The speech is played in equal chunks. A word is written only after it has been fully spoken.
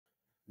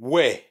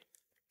We,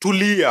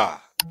 tulia.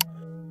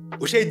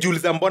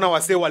 Ushaijiuliza mbona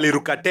wasee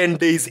waliruka 10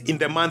 days in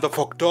the month of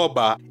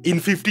October in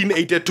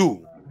 1582?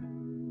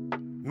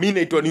 Mi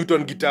naitwa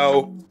Newton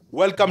Gitao.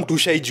 Welcome to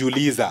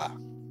Ushaijiuliza.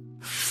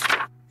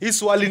 Hii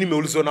swali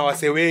nimeulizwa na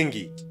wasee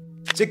wengi.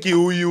 Cheki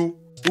huyu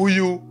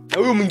na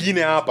huyu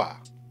mwingine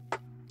hapa.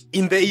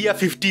 In the year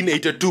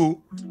 1582,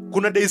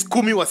 kuna days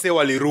 10 wasee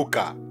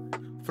waliruka.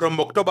 From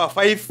October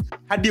 5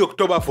 hadi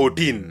October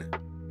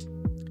 14.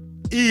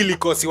 Hii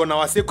ilikosiwa na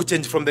wasee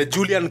kuchange from the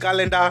Julian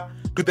calendar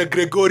to the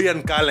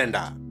Gregorian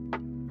calendar.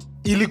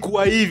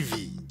 Ilikuwa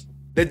hivi.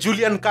 The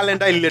Julian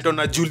calendar ililetwa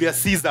na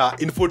Julius Caesar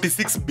in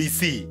 46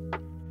 BC.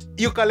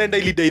 Hiyo calendar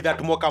ilidai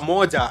that mwaka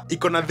moja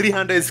iko na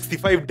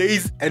 365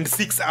 days and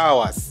 6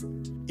 hours.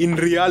 In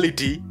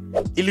reality,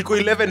 ilikuwa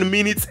 11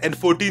 minutes and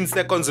 14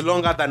 seconds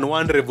longer than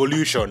one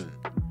revolution.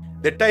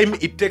 The time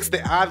it takes the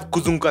earth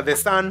kuzunguka the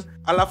sun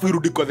alafu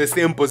irudi kwa the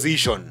same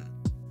position.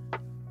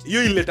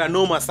 Hiyo ileta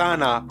noma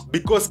sana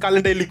because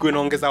calendar ilikuwa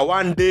inaongeza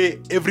 1 day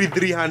every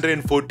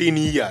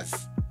 314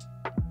 years.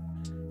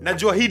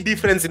 Najua hii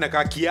difference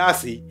inakaa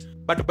kiasi,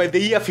 but by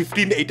the year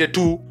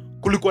 1582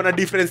 kulikuwa na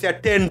difference ya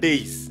 10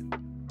 days.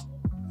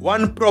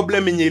 One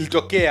problem yenye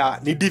ilitokea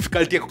ni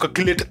difficulty ya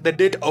calculate the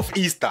date of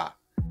Easter.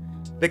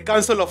 The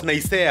Council of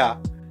Nicaea,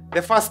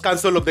 the first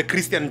council of the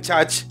Christian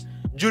Church,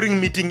 during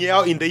meeting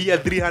yao in the year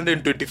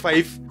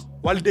 325,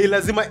 walidai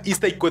lazima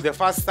Easter iko the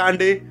first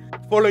Sunday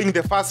following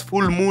the first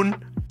full moon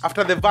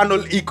after the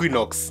vernal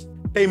equinox,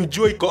 time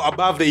jua iko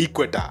above the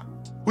equator,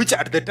 which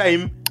at the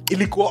time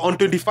ilikuwa on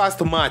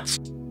 21st March.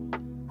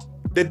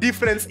 The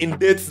difference in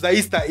dates za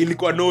Easter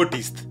ilikuwa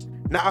noticed,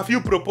 na a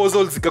few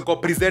proposals zikakuwa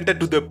presented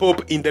to the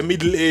Pope in the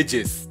Middle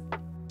Ages.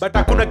 But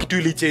hakuna kitu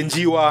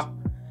ilichenjiwa.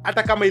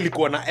 Hata kama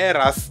ilikuwa na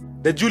errors,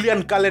 the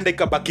Julian calendar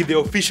ikabaki the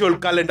official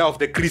calendar of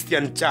the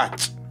Christian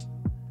Church.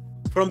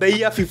 From the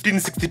year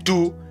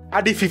 1562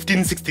 hadi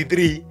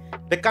 1563,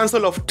 the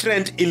Council of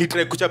Trent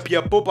ilitry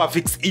kuchapia Pope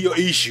fix hiyo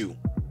issue.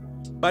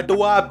 But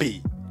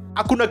wapi?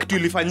 Hakuna kitu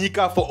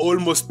ilifanyika for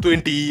almost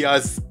 20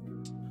 years.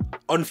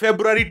 On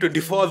February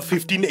 24th,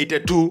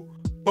 1582,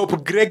 Pope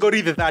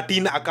Gregory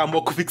XIII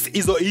akaamua kufix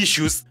hizo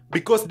issues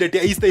because date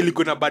ya Easter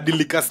ilikuwa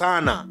inabadilika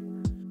sana.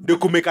 Ndio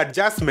kumake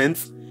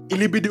adjustments,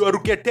 ilibidi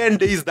waruke 10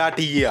 days that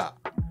year.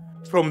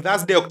 From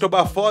Thursday, October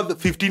 4th,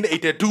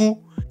 1582,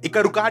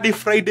 ikaruka hadi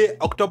Friday,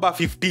 October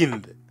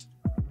 15th.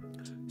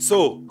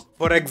 So,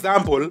 for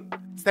example,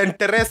 St.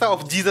 Teresa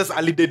of Jesus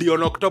alidedi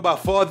on October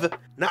 4th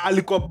na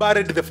alikuwa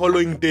buried the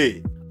following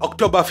day,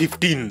 October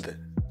 15th.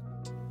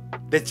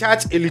 The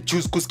church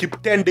ilichoose kuskip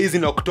 10 days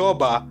in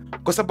October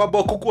kwa sababu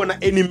hakukuwa na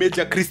any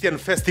major Christian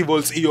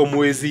festivals hiyo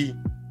mwezi.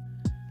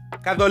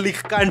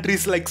 Catholic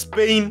countries like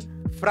Spain,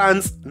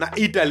 France na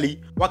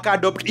Italy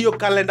waka-adopt hiyo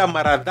calendar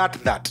mara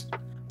that.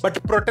 But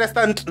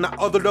Protestant na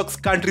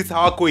Orthodox countries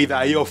hawako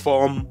idha hiyo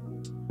form.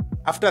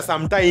 After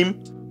some time,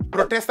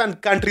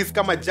 Protestant countries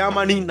kama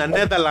Germany na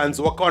Netherlands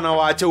wakaona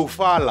waache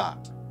ufala.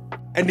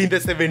 And in the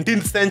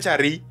 17th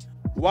century,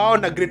 wao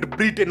na Great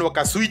Britain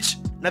waka-switch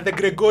na the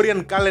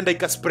Gregorian calendar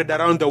ika-spread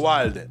around the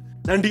world.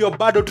 Na ndiyo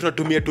bado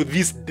tunatumia to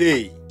this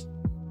day.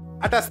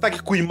 Hata sitaki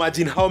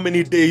kuimagine how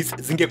many days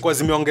zingekuwa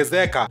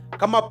zimeongezeka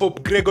kama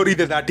Pope Gregory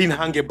XIII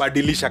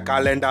hangebadilisha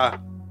calendar.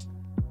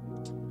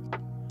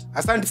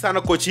 Asante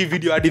sana kwa hii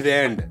video hadi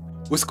the end.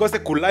 Usikose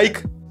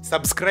kulike,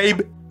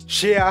 subscribe,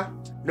 share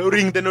na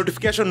ring the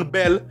notification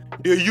bell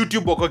ndio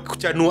YouTube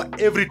wakakuchanua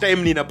every time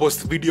nina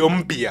post video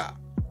mpya.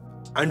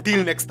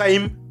 Until next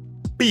time,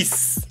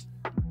 peace.